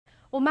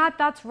Well, Matt,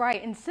 that's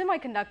right. And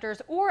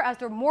semiconductors, or as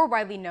they're more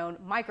widely known,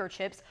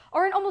 microchips,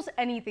 are in almost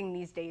anything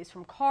these days,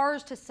 from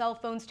cars to cell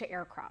phones to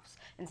aircrafts.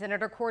 And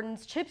Senator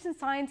Cornyn's Chips and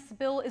Science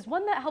bill is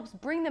one that helps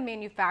bring the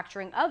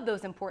manufacturing of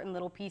those important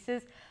little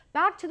pieces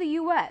back to the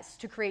U.S.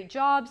 to create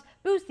jobs,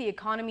 boost the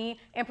economy,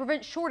 and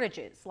prevent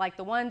shortages like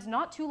the ones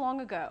not too long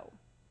ago.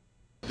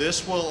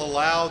 This will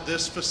allow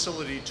this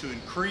facility to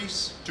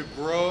increase, to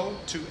grow,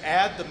 to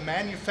add the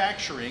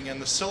manufacturing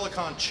and the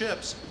silicon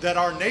chips that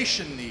our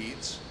nation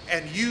needs,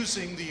 and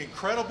using the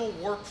incredible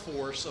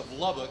workforce of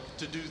Lubbock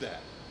to do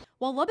that.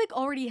 While Lubbock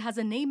already has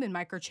a name in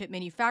microchip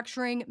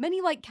manufacturing,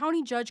 many like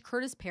County Judge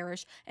Curtis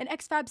Parrish and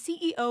X-Fab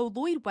CEO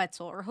Lloyd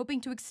Wetzel are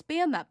hoping to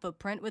expand that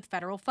footprint with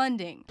federal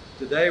funding.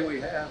 Today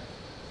we have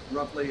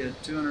roughly a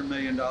 $200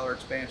 million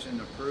expansion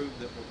approved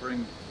that will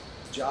bring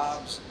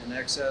jobs in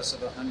excess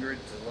of 100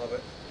 to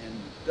Lubbock and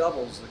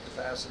doubles the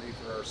capacity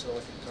for our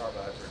silicon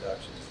carbide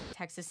production.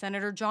 Texas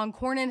Senator John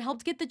Cornyn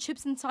helped get the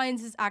Chips and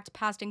Sciences Act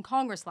passed in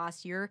Congress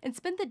last year and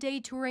spent the day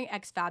touring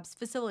X-Fab's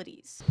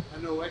facilities.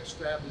 I know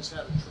X-Fab has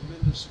had a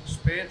tremendous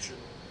expansion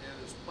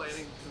and is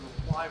planning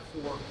to apply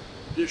for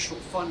additional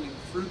funding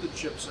through the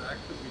CHIPS Act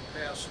that we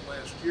passed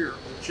last year.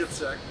 The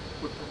CHIPS Act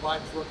would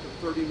provide for up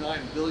to $39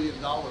 billion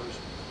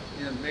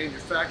in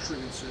manufacturing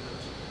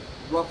incentives,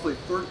 roughly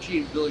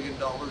 $13 billion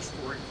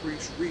for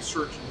increased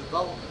research and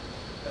development,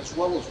 as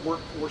well as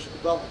workforce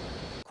development.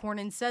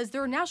 Cornyn says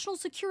there are national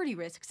security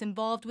risks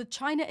involved with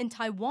China and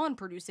Taiwan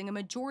producing a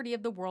majority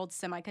of the world's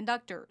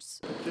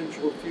semiconductors.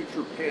 Potential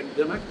future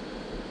pandemic,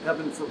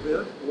 heaven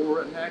forbid,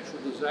 or a natural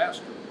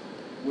disaster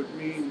would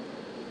mean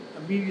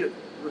immediate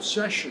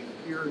recession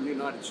here in the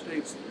United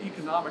States. The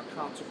economic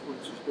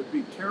consequences would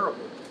be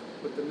terrible,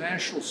 but the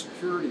national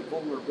security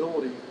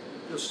vulnerability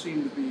just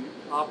seemed to be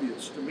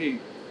obvious to me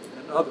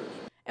and others.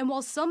 And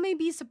while some may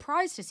be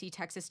surprised to see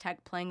Texas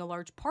Tech playing a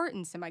large part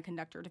in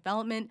semiconductor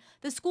development,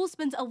 the school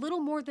spends a little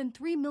more than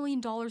 $3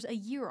 million a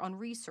year on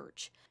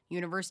research.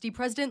 University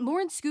President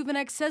Lawrence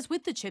Skuvanek says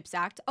with the CHIPS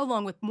Act,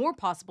 along with more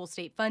possible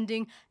state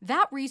funding,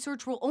 that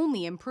research will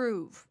only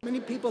improve. Many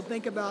people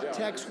think about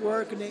Tech's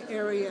work in the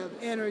area of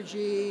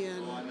energy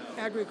and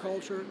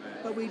agriculture,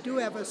 but we do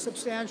have a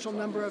substantial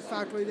number of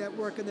faculty that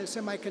work in the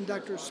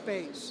semiconductor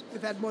space.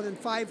 We've had more than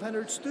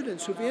 500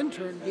 students who've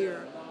interned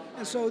here.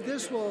 And so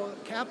this will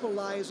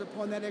capitalize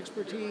upon that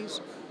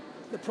expertise.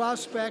 The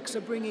prospects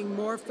of bringing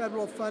more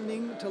federal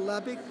funding to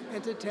Lubbock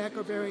and to Tech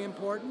are very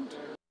important.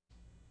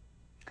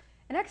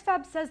 And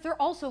X-Fab says they're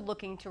also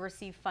looking to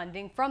receive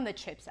funding from the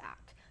CHIPS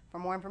Act. For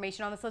more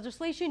information on this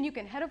legislation, you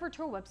can head over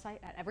to our website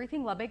at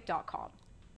everythinglubbock.com.